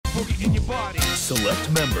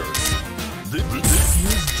Select members. This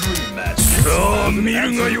year's Dream Match. さあ見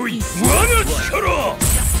るがよい我が力。オ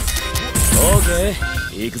ーケ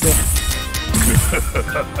ー行くぜ。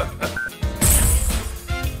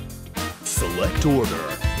Select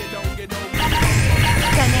order.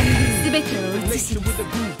 鏡に全てを映し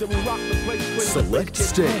Select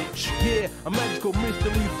stage. Yeah, a magical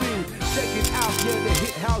mystery thing. Check it out, yeah, the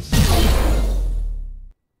hit house.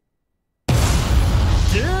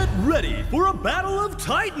 Get ready for a battle of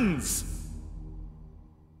titans.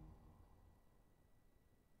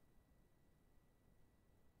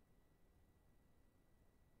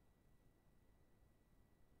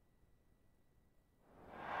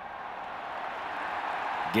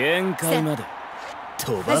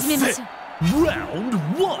 Round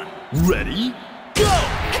 1. Ready? Go!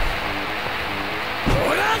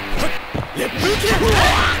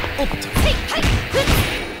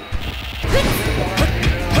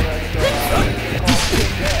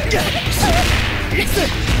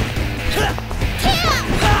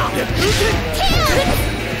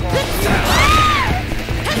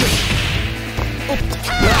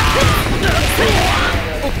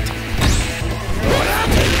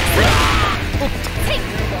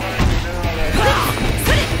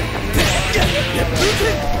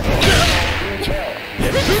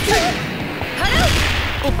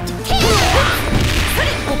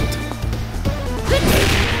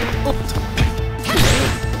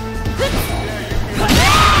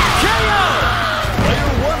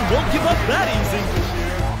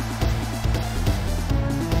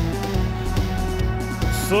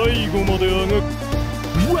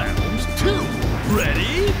 Round 2.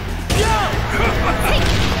 Ready?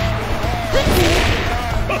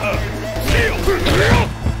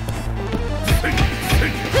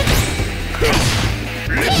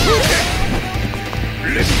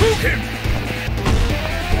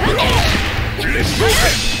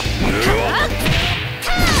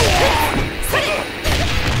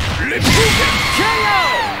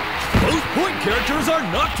 Both point characters are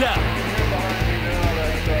knocked out.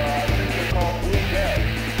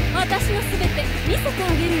 私のすべて見せてあ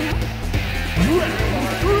げるよ。 Round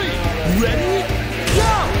 3. Ready? Go!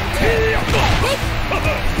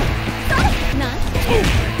 なんそれなん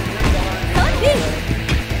これでいい我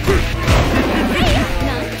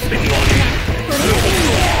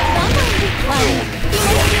慢で悪い気持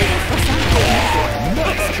ちいいですおさん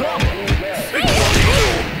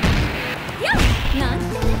Nice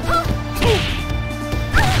combo.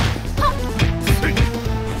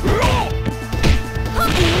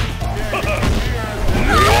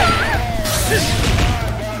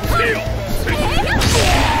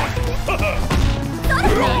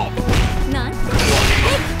 なん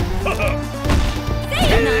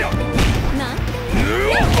てねはっ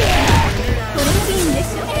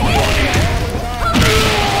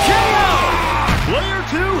Player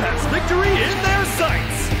 2 has victory in their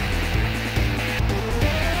sights.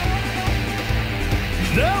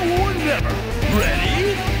 Now or never.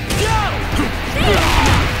 Ready?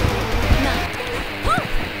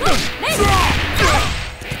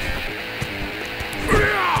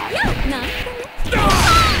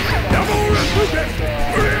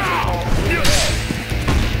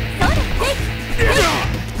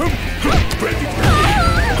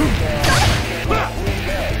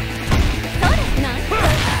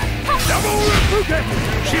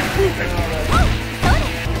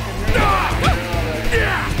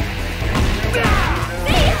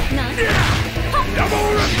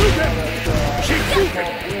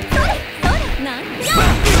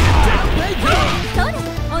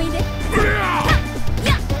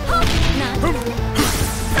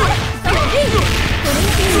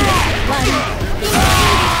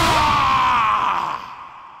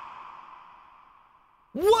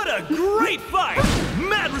 What a great fight!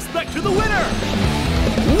 Mad respect to the winner!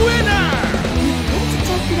 Winner! ちっ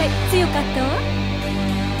ちゃいくらい強かったわ。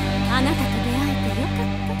あなたと出会えてよかっ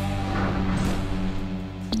た。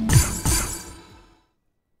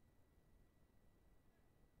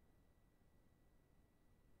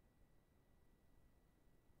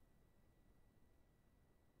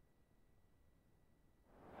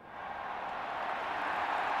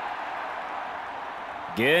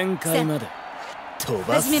限界まで飛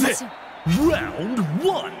ばせ。始めましょう。 Round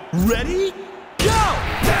 1. Ready? Go!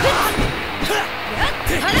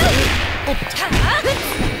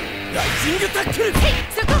 ライジングタックル！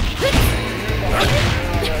そこ！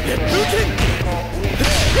レッドキング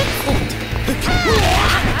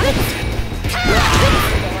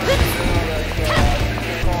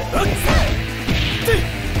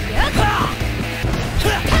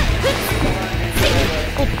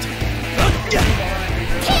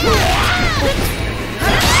！Come on!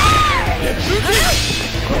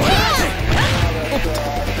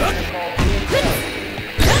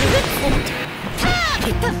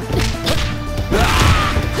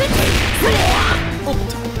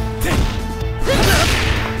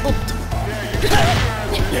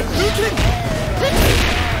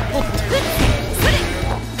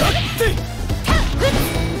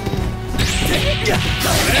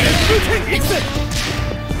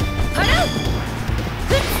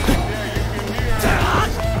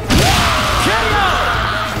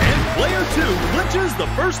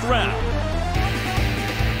 first round.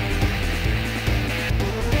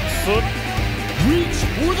 Reach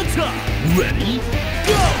for the top. Ready?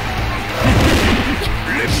 Go!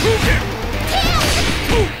 Let's go again!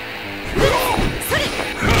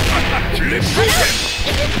 Let's go again!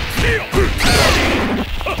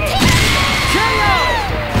 KO!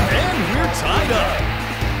 And we're tied up.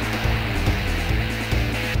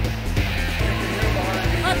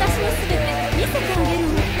 私のすべて見せてあげる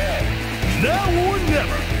わ。 Now or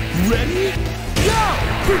never. Ready? Go!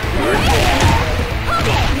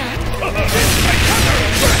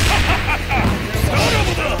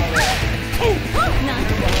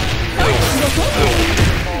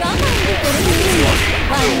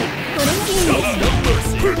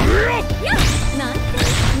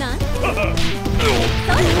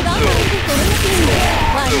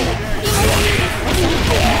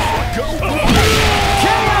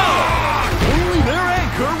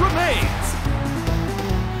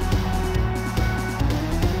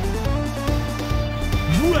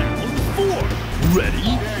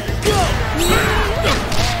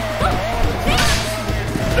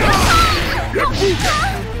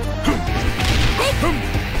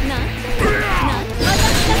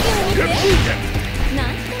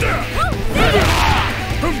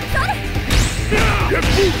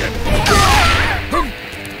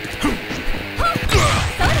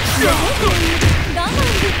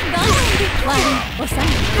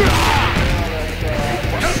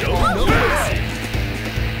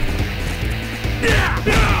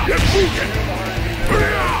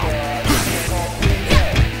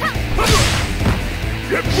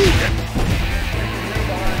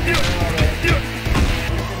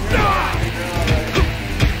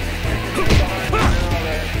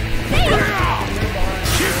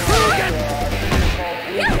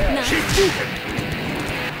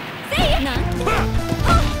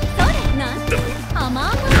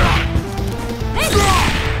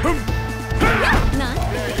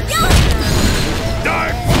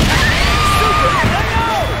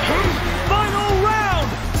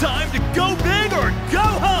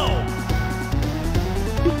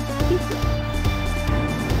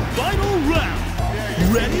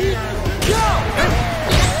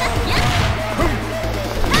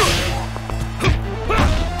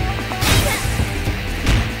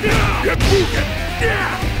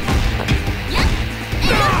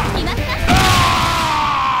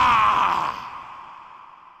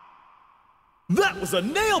 'That was a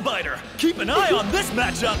nail biter. Keep an eye on this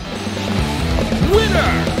matchup.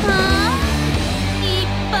 Winner! いっ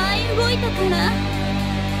ぱい動いたから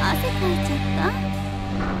汗かいちゃった。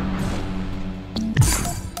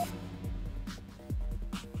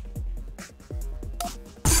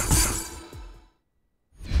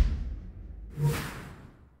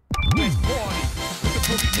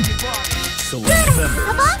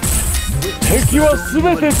 敵はす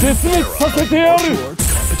べて絶滅させてやる。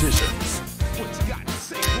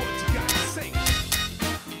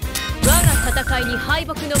我が戦いに敗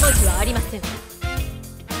北の文字はありません。い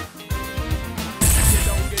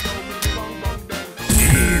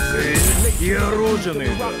いぜ、やろうじゃね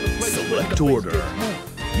えか。 Select order.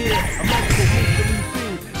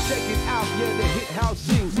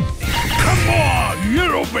 Come on,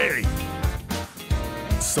 Yellow Bay.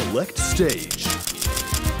 Select stage.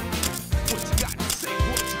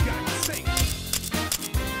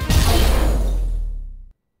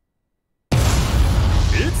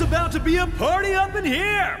 It's about to be a party up in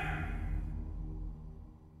here!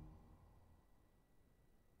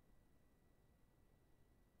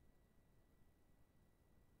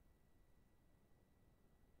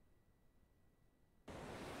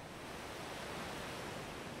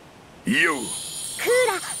 You.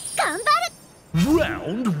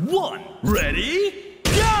 Round 1. Ready?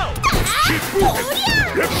 Go!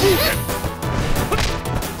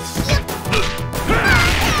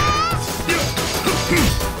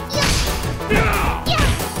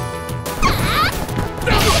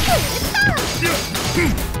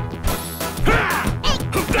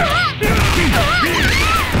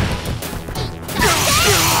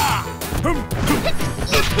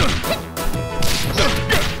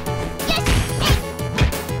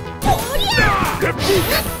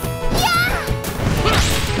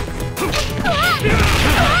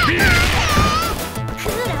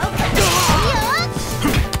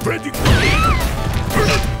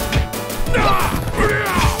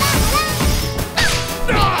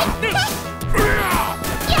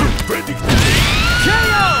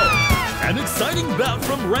 An exciting bout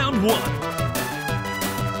from round 1.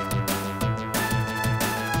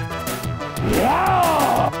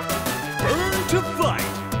 Burn to fight.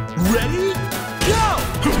 Ready? Go!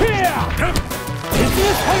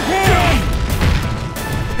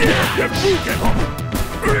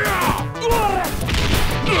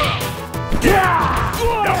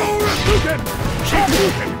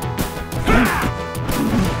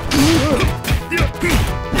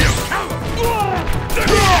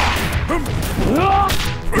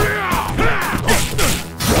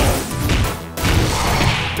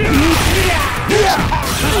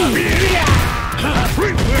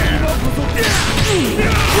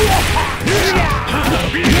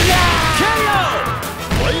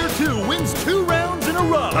 Player 2 wins 2 rounds in a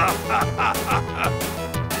row.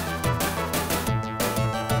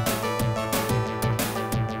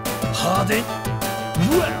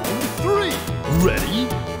 Round 3. Ready?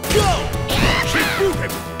 Go!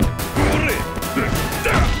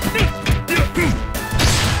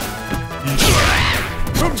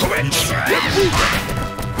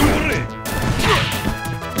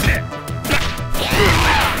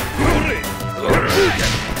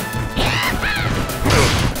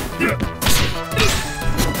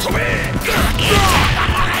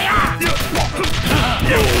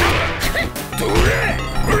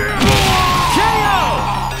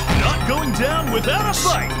 Not going down without a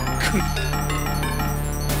fight.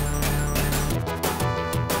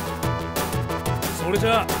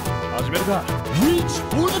 Reach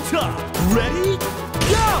for the top. Ready?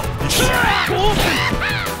 Go! Go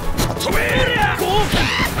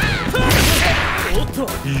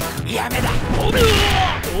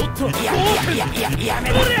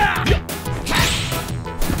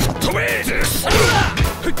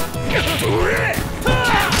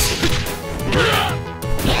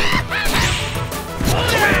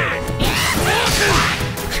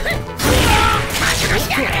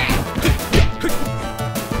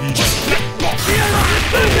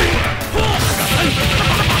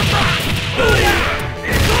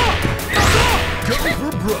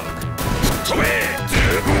for broke.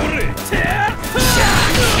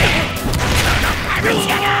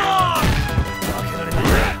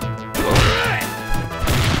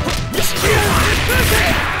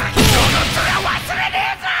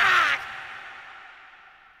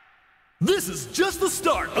 This is just the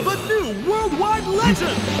start of a new worldwide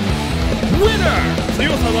legend! Winner!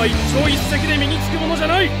 強さは一朝一夕で身につくものじゃ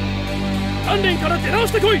ない。鍛錬から出直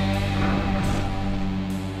してこい。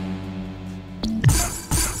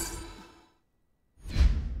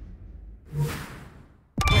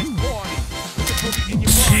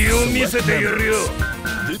血を見せてやるよ。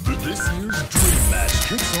This year's dream match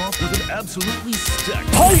kicks off with an absolutely stacked.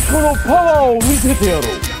 太古のパワーを見せてやろう。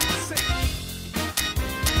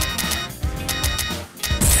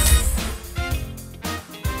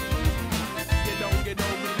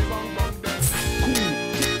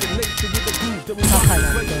母や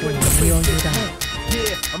ってるのに余裕だな。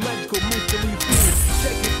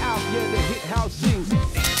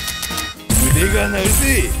腕が鳴るぜ。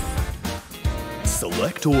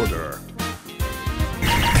Select order.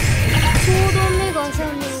 ちょうど目が覚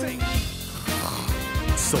める。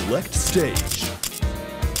Select stage.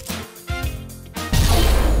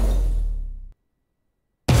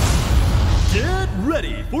 Get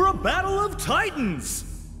ready for a battle of titans.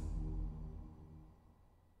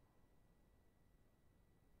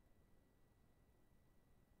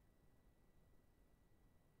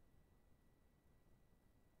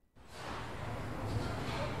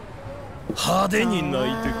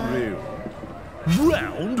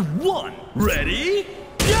 Round 1. Ready?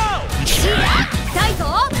 Go! タイト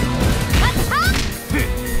勝った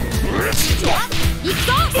行くぞ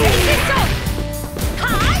戦勝は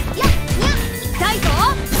いやにゃタイト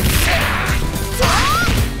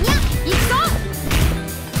にゃ行くぞ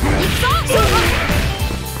行くぞ勝負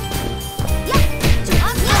やにゃ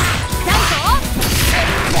タイトや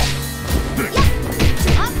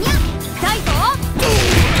にゃタイ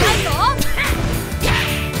ト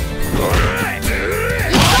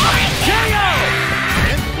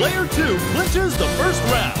Player 2 clinches the first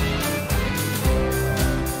round.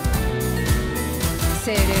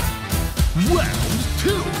 精霊 Round 2.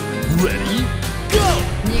 Ready? Go!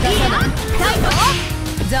 逃がさないタイト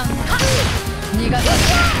ザン逃がさな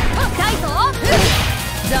いタイト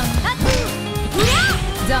ザンにゃ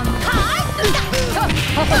ザン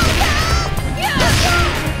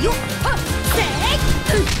よっせい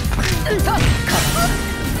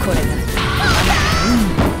これだ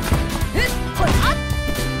ほら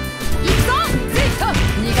行くぞ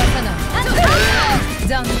逃がさない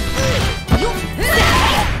ザンよっ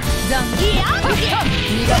ザンいや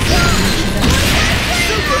逃がさない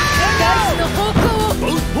大地の方向を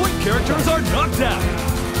Both point characters are knocked out.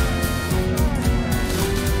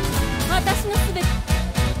 私のすべて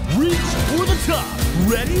Reach for the top.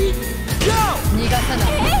 Ready? 逃がさな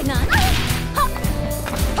い。なんではっ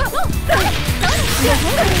はっ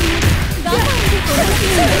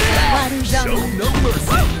悪いじゃん。Show no mercy.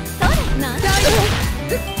 なんで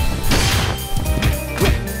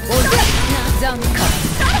ジャンカ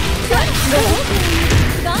ジ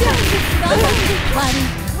ャン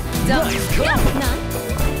Nice combo.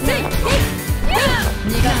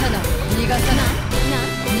 逃がさない逃がさない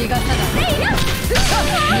逃がさない逃がさな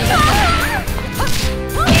い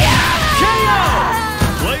KO!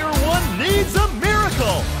 Player 1 needs a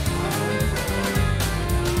miracle.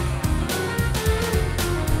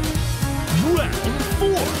 Round 4.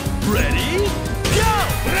 Ready? Go!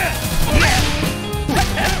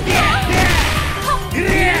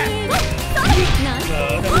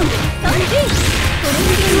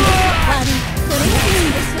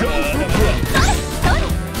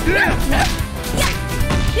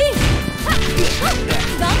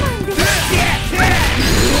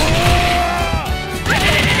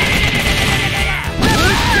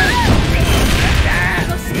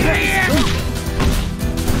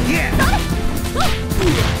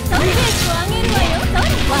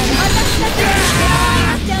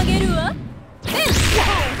 あげるわ。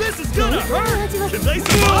 This is gonna hurt. Can they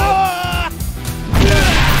survive?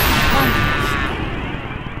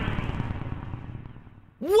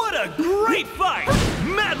 What a great fight!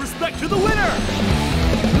 Mad respect to the winner!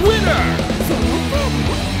 Winner!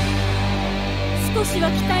 少しは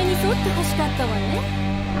期待に沿ってほしかったわね。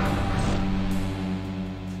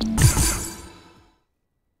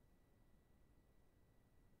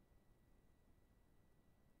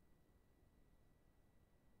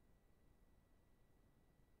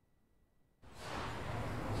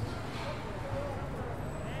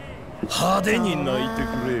派手に泣いて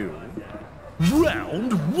くれよ。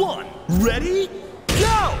Round 1. Ready? Go!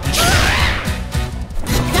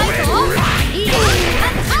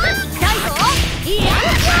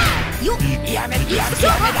 やめ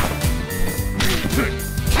だ。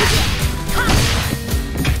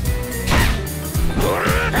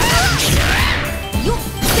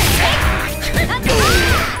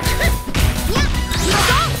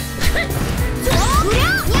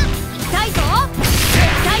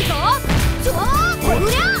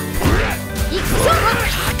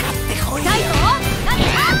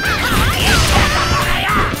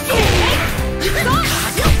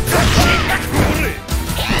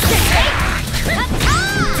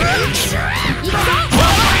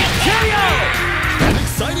An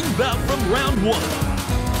exciting bout from round 1.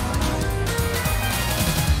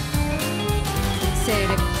 精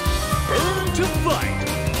霊 Burn to fight.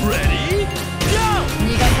 Ready? Go!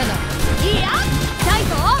 逃がさないいや、大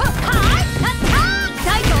ぞ。はい、大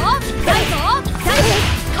ぞ。大ぞ。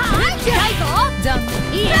はい、大ぞ。ジャン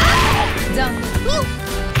いや、ジャン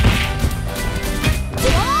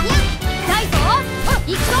大ぞ。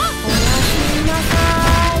行くぞ。おやすみなさ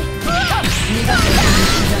い。逃がさない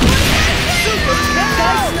大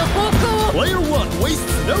地の方向を Player 1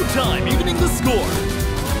 wastes no time evening the score.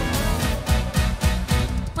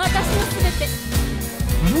 私のすべて。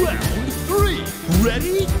Round 3.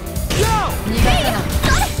 Ready? Go! 逃がさない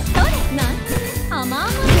それなんて甘々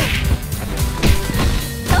で。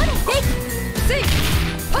それせい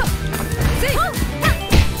はっせい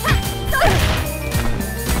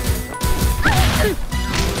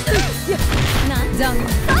なんジャン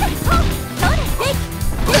それ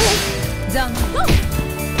ジャン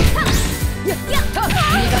逃が逃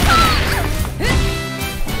がさない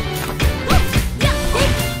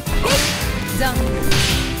ジャン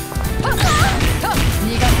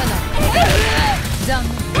逃がさないジャン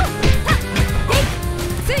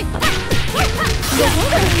せい逃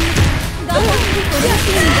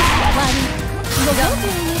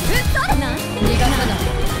がさない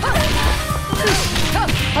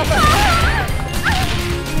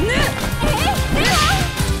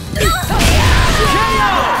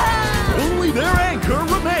Only their anchor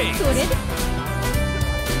remains. それで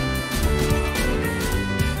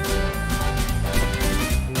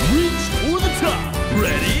Reach for the top.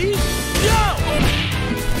 Ready? Go!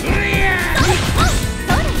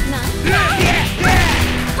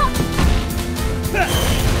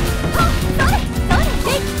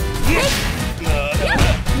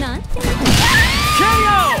 なんて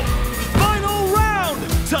KO! Final round!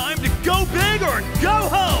 Time to go big or go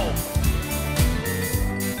home!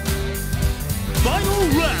 Final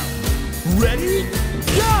round! Ready?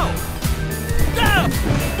 Go!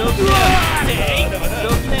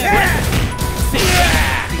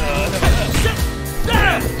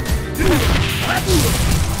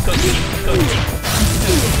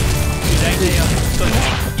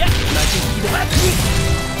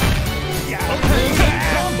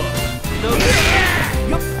 Combo!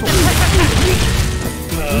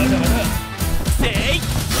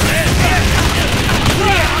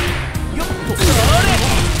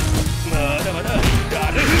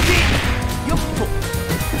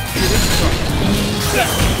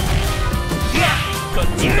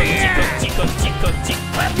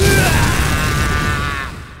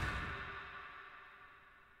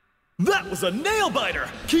 was a nail biter.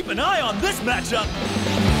 Keep an eye on this matchup.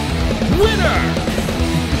 Winner!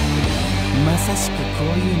 まさしくこ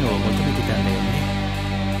ういうのを求めてたんだよ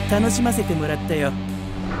ね。楽しませてもらったよ。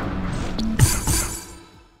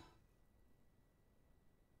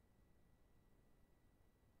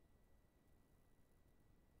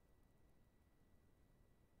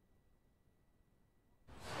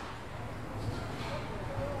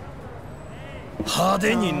派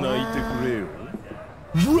手に泣いてくれよ。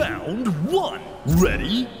Round 1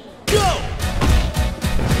 Ready Go!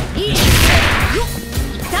 いいよ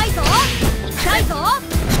痛いぞ痛いぞ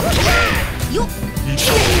よっ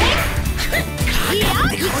いや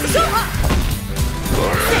行くぞ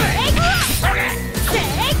せ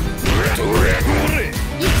い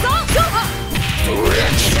行くぞ行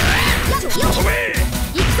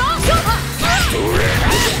くぞ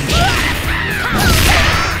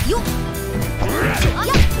よっ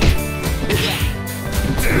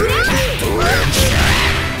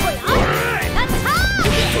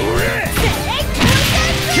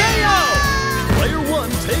Player 1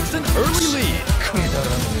 takes an early lead.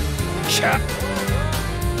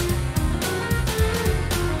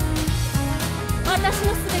 私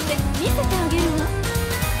のすべて見せてあげるわ。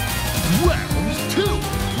Round 2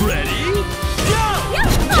 Ready Go!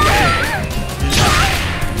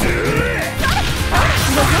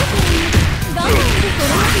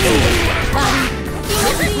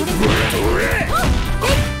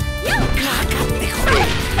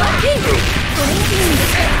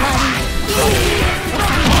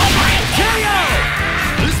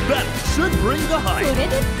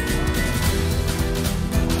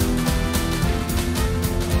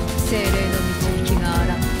 精霊の導きがあ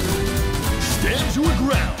らん。 Stand your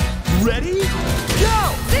ground. Ready Go!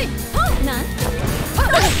 なんじゃん。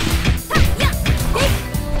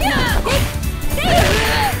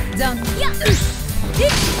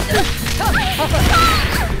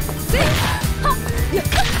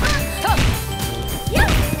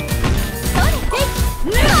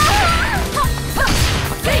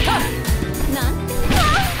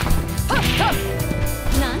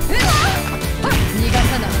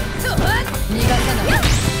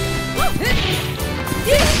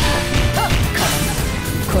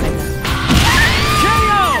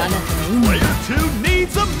Player 2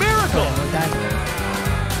 needs a miracle.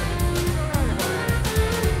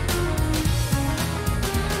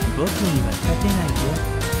 僕には勝てないよ。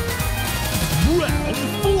 Round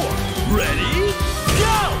 4 Ready Go!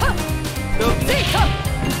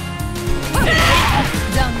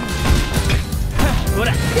 ほら。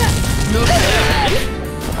ほ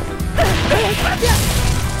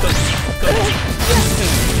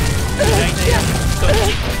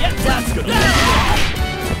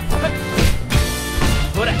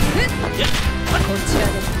ら。こちらで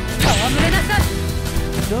戯れなさい。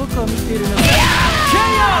どこ見てるの？ KO!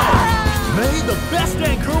 May the best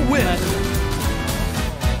anchor win.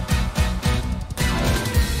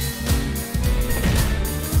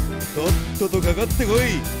 とっととかかってこい。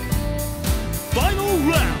 Final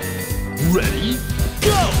round. Ready Go!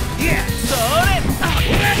 それ。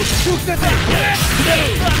僕たち。引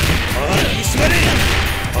き締まれ。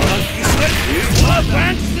引き締まれ。パ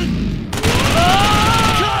ンチ。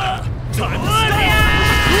 Time to stop!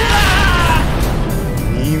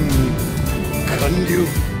 任務完了。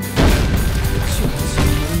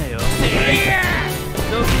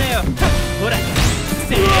どきなよ。ほら。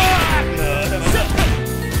せい。まだまだ。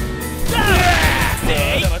せ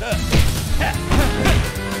い。まだまだ。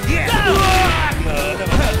まだ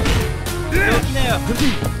まだ。どきなよ。面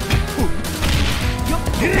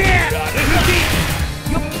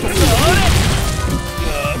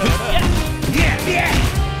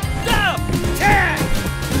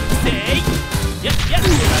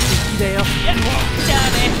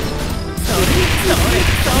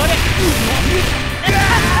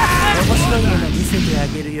白いもの見せてあ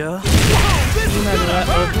げるよ。今のは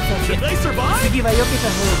おふざけ。 Can they survive? 次は避けた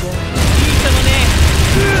方がいいかもね。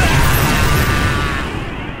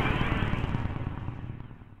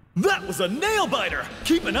 That was a nail biter.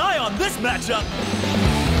 Keep an eye on this matchup.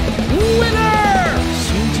 Winner!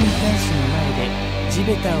 新人監視の前で地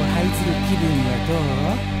べたを這いずる気分はど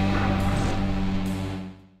う？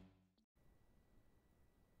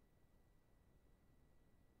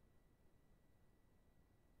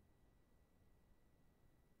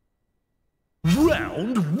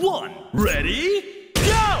 Round 1 Ready Go!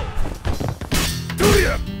 どりゃ。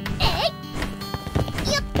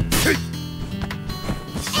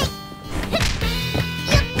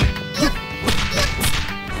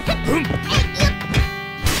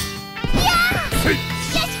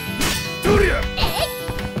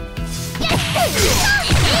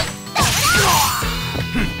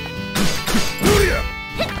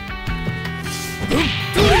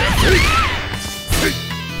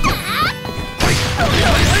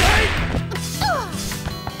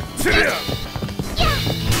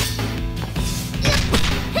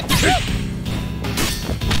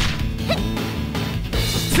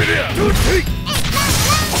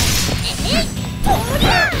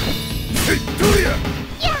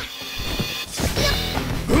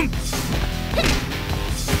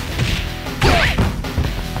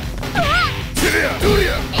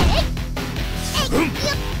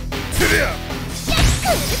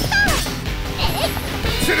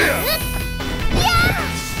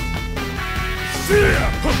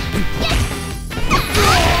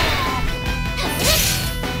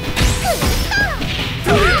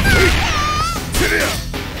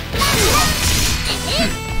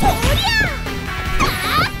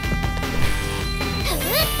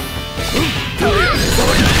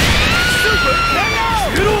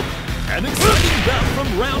An exciting bout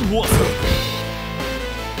from round one.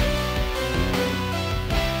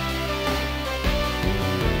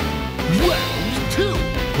 Round two.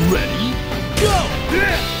 Ready? Go!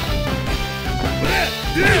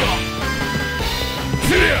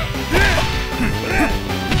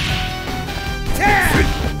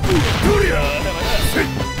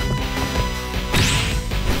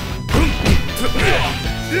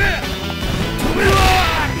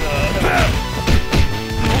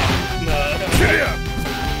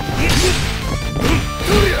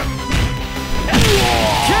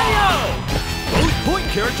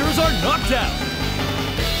 Characters are knocked out.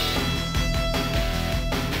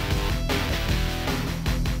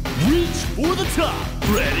 Reach for the top.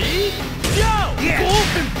 Ready? Go!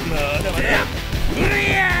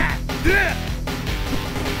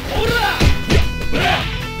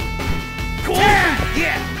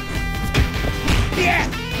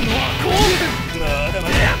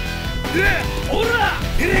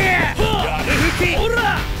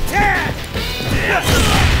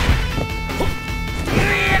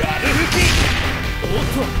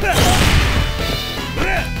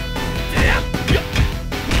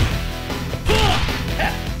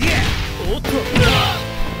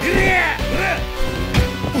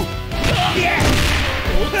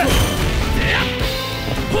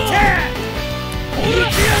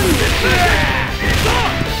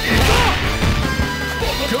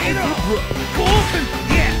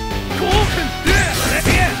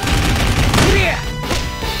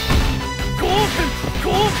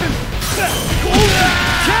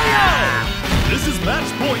 This is match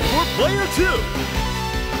point for player two.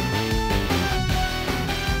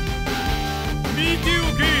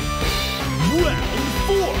 Round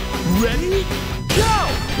four. Ready? Go!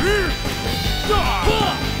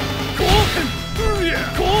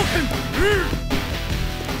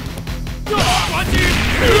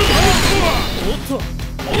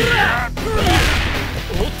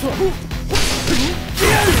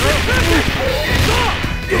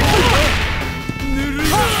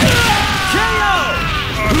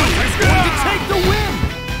 He's going to take the win!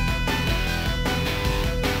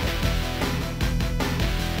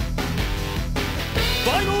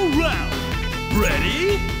 Final round!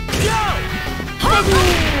 Ready? Go!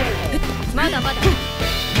 まだまだ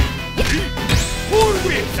ホール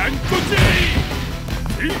で3個チェ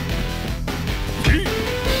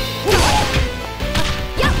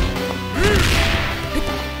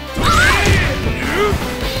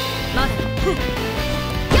まだ終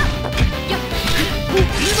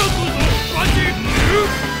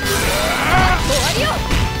わりよ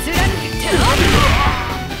貫けてろ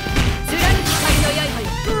貫き仮の刃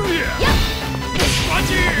よやっ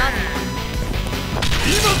まだ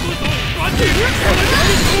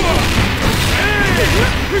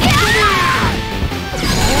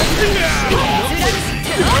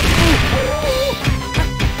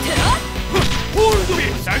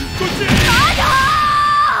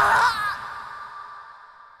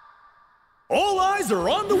All eyes are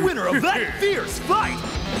on the winner of that fierce fight!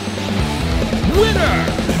 Winner!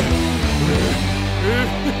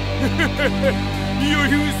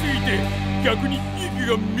 余裕すぎて逆に息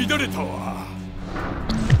が乱れたわ。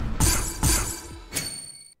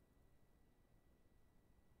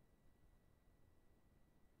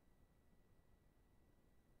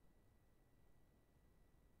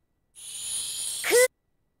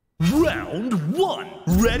Round one.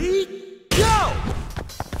 Ready? Go!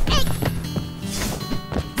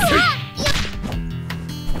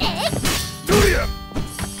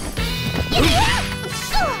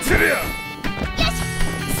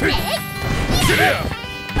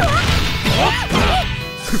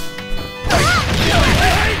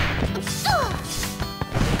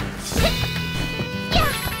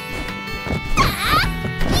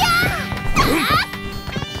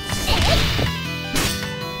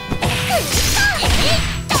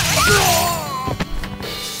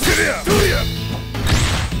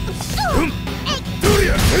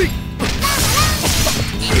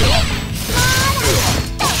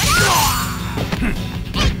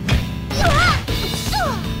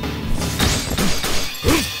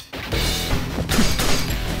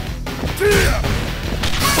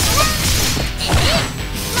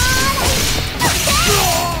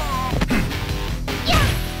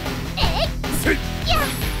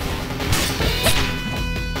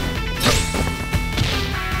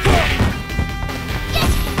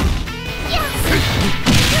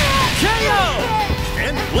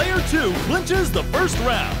 KOF2 clinches the first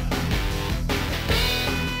round.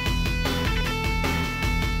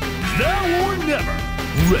 Now or never.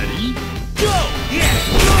 Ready? Go!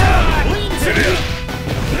 Clean hit.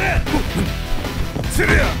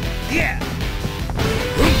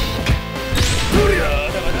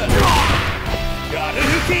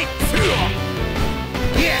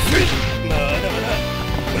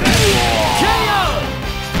 KO!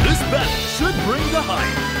 This battle should bring the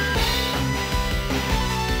hype.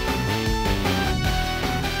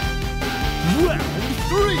 Round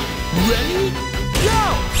 3. Ready? Go!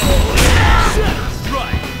 Shatter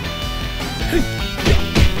strike.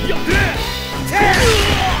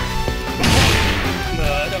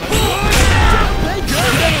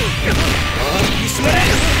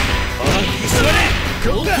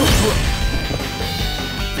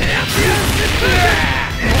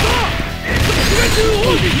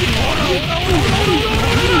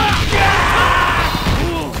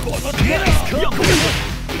 Go for broke.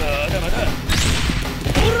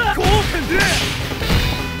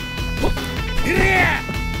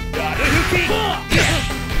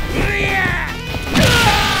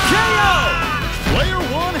 Player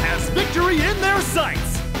 1 has victory in their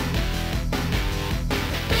sights.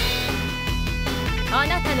 あ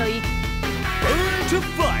なたの一 Burn to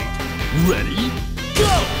fight. Ready?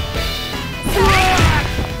 Go!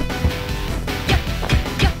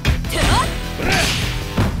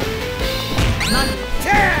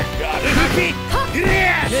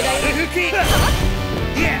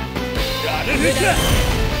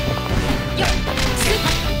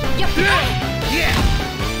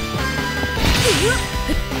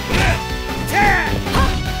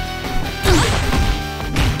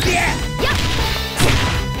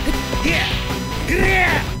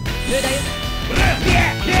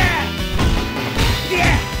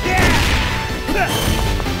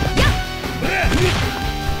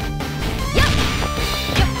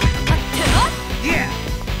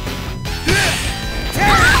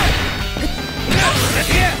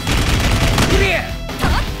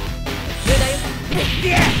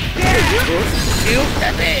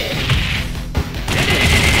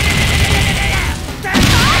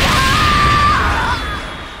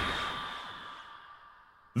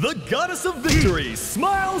 The goddess of victory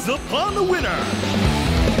smiles upon the winner.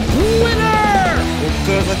 Winner! こっ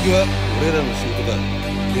から先は俺らの仕事だ。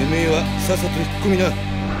てめえはさっさと引っ込み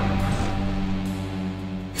な。